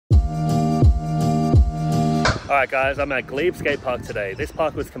Alright guys, I'm at Glebe Skatepark today. This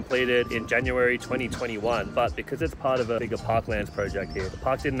park was completed in January 2021, but because it's part of a bigger parklands project here, the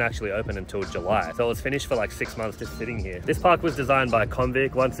park didn't actually open until July. So it was finished for like 6 months just sitting here. This park was designed by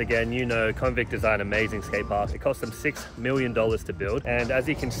Convict. Once again, you know, Convict design amazing skate parks. It cost them $6 million to build. And as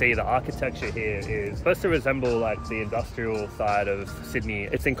you can see, the architecture here is supposed to resemble like the industrial side of Sydney.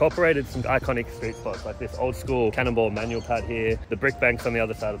 It's incorporated some iconic street spots like this old school cannonball manual pad here, the brick banks on the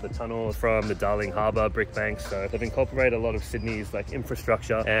other side of the tunnel from the Darling Harbour brick banks. So they've incorporated a lot of Sydney's like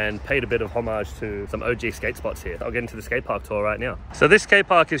infrastructure and paid a bit of homage to some OG skate spots here. I'll get into the skate park tour right now. So this skate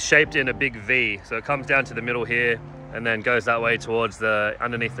park is shaped in a big V. So it comes down to the middle here and then goes that way towards the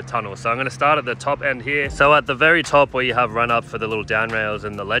underneath the tunnel. So I'm going to start at the top end here. So at the very top where you have run up for the little down rails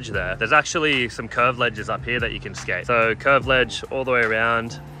and the ledge there's actually some curved ledges up here that you can skate. So curved ledge all the way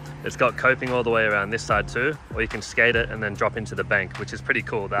around. It's got coping all the way around this side too, or you can skate it and then drop into the bank, which is pretty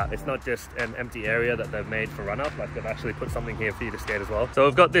cool that it's not just an empty area that they've made for run up, like they've actually put something here for you to skate as well. So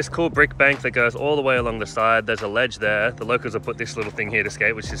we've got this cool brick bank that goes all the way along the side. There's a ledge there. The locals have put this little thing here to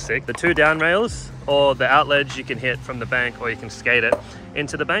skate, which is sick. The two down rails or the out ledge you can hit from the bank, or you can skate it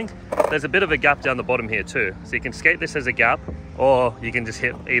into the bank. There's a bit of a gap down the bottom here too. So you can skate this as a gap, or you can just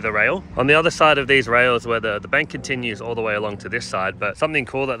hit either rail. On the other side of these rails where the bank continues all the way along to this side, but something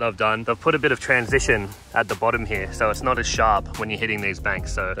cool that they've done, they've put a bit of transition at the bottom here, so it's not as sharp when you're hitting these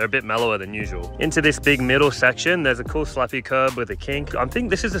banks, so they're a bit mellower than usual. Into this big middle section, there's a cool slappy curb with a kink. I think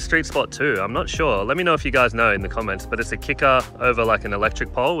this is a street spot too, I'm not sure. Let me know if you guys know in the comments, but it's a kicker over like an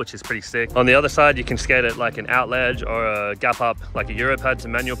electric pole, which is pretty sick. On the other side, you can skate it like an out ledge or a gap up, like a Euro pad to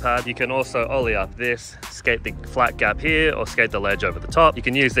manual pad. You can also ollie up this, skate the flat gap here, or skate the ledge over the top. You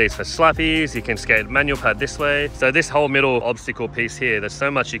can use these for slappies, you can skate manual pad this way. So this whole middle obstacle piece here, there's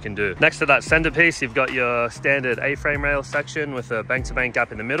so much you can do. Next to that centerpiece, you've got your standard A-frame rail section with a bank-to-bank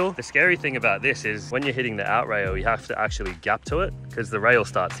gap in the middle. The scary thing about this is when you're hitting the out rail, you have to actually gap to it because the rail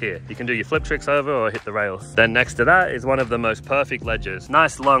starts here. You can do your flip tricks over or hit the rails. Then next to that is one of the most perfect ledges.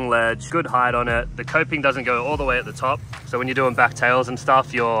 Nice long ledge, good height on it. The coping doesn't go all the way at the top. So when you're doing back tails and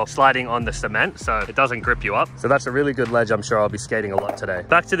stuff, you're sliding on the cement, so it doesn't grip you up. So that's a really good ledge. I'm sure I'll be skating a lot today.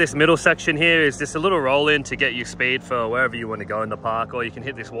 Back to this middle section here is just a little roll in to get you speed for wherever you want to go in the park, or you can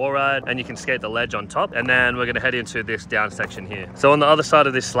hit this wall ride and you can skate the ledge on top. And then we're going to head into this down section here. So on the other side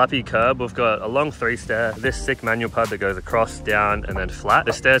of this slappy curb, we've got a long 3-stair, this sick manual pad that goes across, down, and then flat.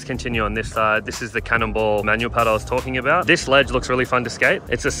 The stairs continue on this side. This is the cannonball manual pad I was talking about. This ledge looks really fun to skate.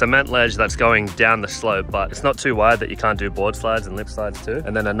 It's a cement ledge that's going down the slope, but it's not too wide that you can't do board slides and lip slides too.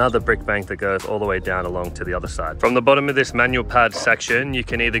 And then another brick bank that goes all the way down along to the other side. From the bottom of this manual pad section, you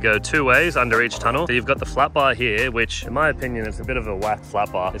can either go 2 ways under each tunnel. So you've got the flat bar here, which in my opinion is a bit of a whack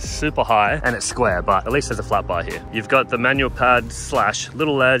flat bar. It's super high and it's square, but at least there's a flat bar here. You've got the manual pad slash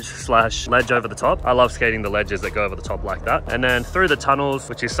little ledge slash ledge over the top. I love skating the ledges that go over the top like that. And then through the tunnels,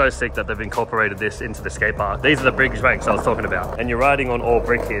 which is so sick that they've incorporated this into the skate park. These are the brick banks I was talking about. And you're riding on all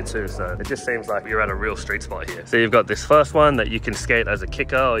brick here too, so it just seems like you're at a real street spot here. So you've got this first one that you can skate as a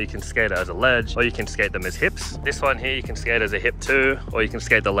kicker, or you can skate it as a ledge, or you can skate them as hips. This one here you can skate as a hip too, or you can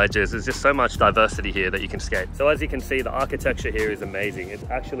skate the ledges. There's just so much diversity here that you can skate. So as you can see, the architecture here is amazing. It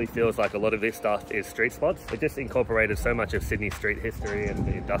actually feels like a lot of this stuff is street spots. It just incorporated so much of Sydney street history and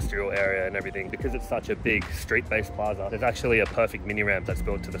the industrial area and everything. Because it's such a big street-based plaza, there's actually a perfect mini ramp that's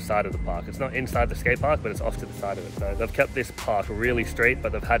built to the side of the park. It's not inside the skate park, but it's off to the side of it. So they've kept this park really street,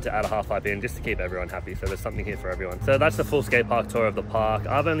 but they've had to add a half pipe in just to keep everyone happy. So there's something here for everyone. So that's the full skate park tour of the park.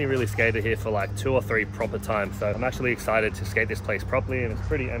 I've only really skated here for like 2 or 3 proper times. So I'm actually excited to skate this place properly, and it's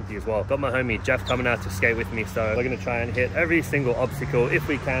pretty empty as well. Got my homie Jeff coming out to skate with me, so we're gonna try and hit every single obstacle if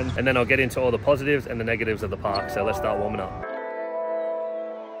we can, and then I'll get into all the positives and the negatives of the park. So let's start warming up.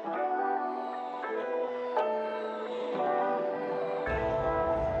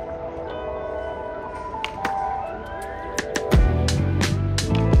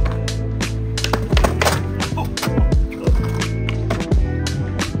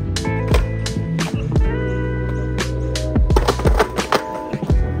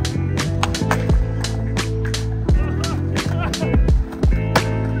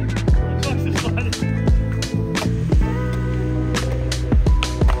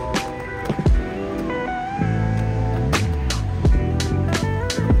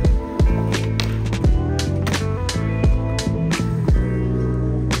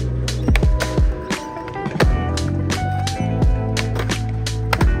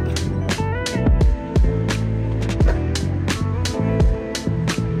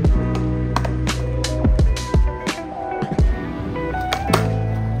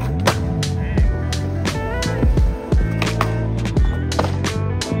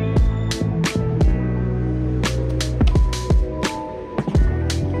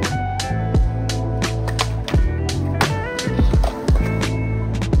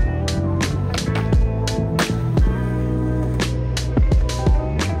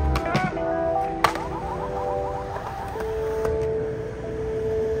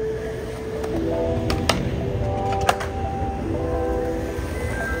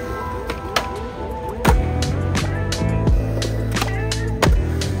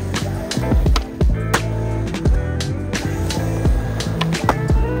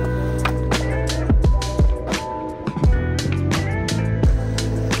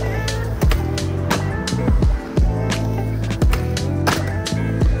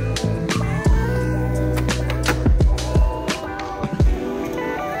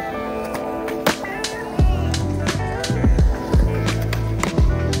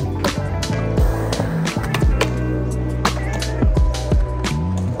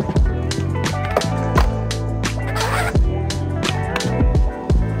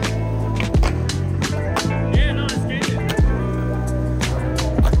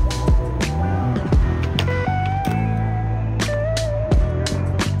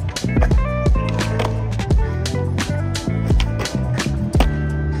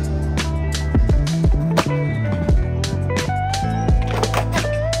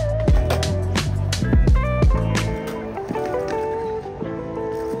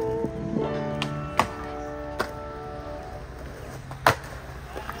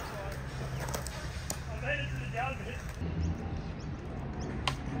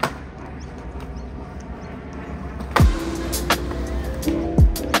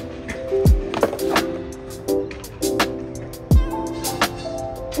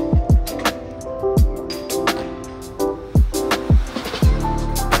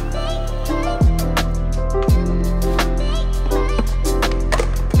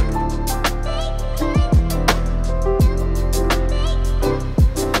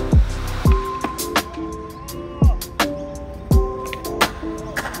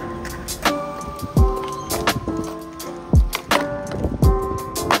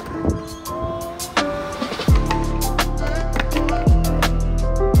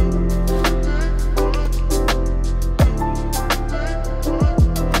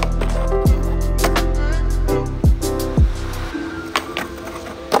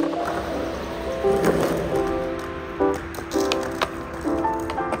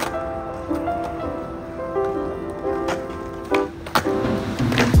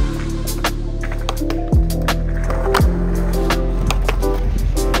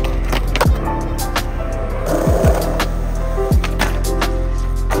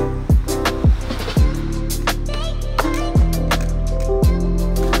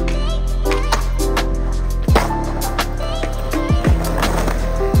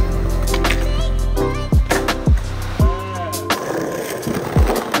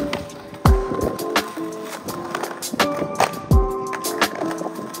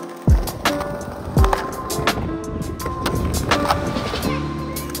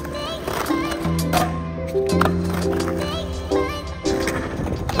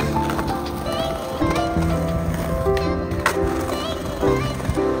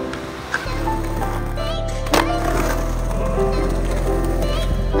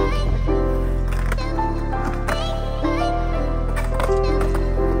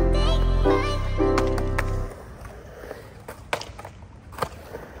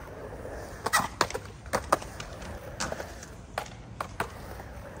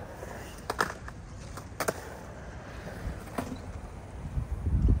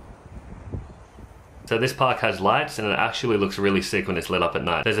 So this park has lights and it actually looks really sick when it's lit up at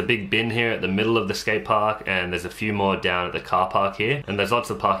night. There's a big bin here at the middle of the skate park, and there's a few more down at the car park here, and there's lots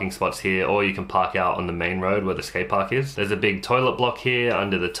of parking spots here, or you can park out on the main road where the skate park is. There's a big toilet block here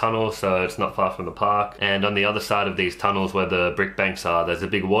under the tunnel, so it's not far from the park. And on the other side of these tunnels where the brick banks are, there's a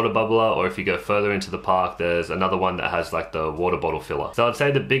big water bubbler, or if you go further into the park, there's another one that has like the water bottle filler. So I'd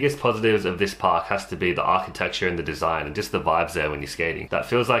say the biggest positives of this park has to be the architecture and the design and just the vibes there when you're skating. That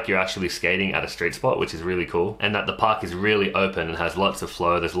feels like you're actually skating at a street spot, which is really cool. And that the park is really open and has lots of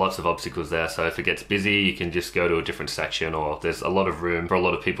flow. There's lots of obstacles there, so if it gets busy, you can just go to a different section, or there's a lot of room for a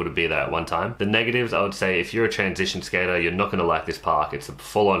lot of people to be there at one time. The negatives, I would say, if you're a transition skater, you're not going to like this park. It's a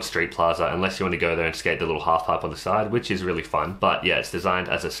full-on street plaza, unless you want to go there and skate the little half pipe on the side, which is really fun. But yeah, it's designed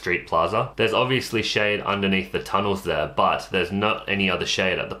as a street plaza. There's obviously shade underneath the tunnels there, but there's not any other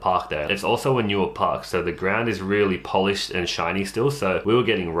shade at the park there. It's also a newer park, so the ground is really polished and shiny still, so we were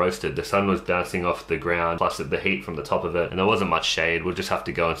getting roasted. The sun was bouncing off the ground, plus the heat from the top of it, and there wasn't much shade. We'll just have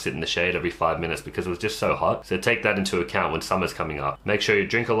to go and sit in the shade every 5 minutes because it was just so hot. So take that into account when summer's coming up. Make sure you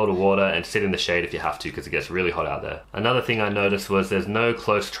drink a lot of water and sit in the shade if you have to, because it gets really hot out there. Another thing I noticed was there's no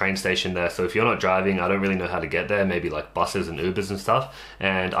close train station there, so if you're not driving, I don't really know how to get there, maybe like buses and Ubers and stuff,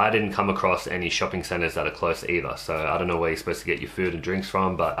 and I didn't come across any shopping centers that are close either, so I don't know where you're supposed to get your food and drinks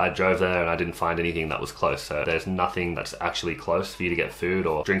from, but I drove there and I didn't find anything that was close, so there's nothing that's actually close for you to get food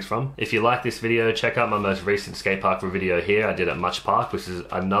or drinks from. If you like this video, check out my most recent skate park video here I did at Much Park, which is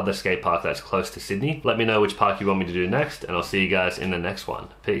another skate park that's close to Sydney. Let me know which park you want me to do next, and I'll see you guys in the next one.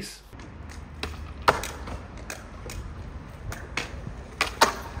 Peace.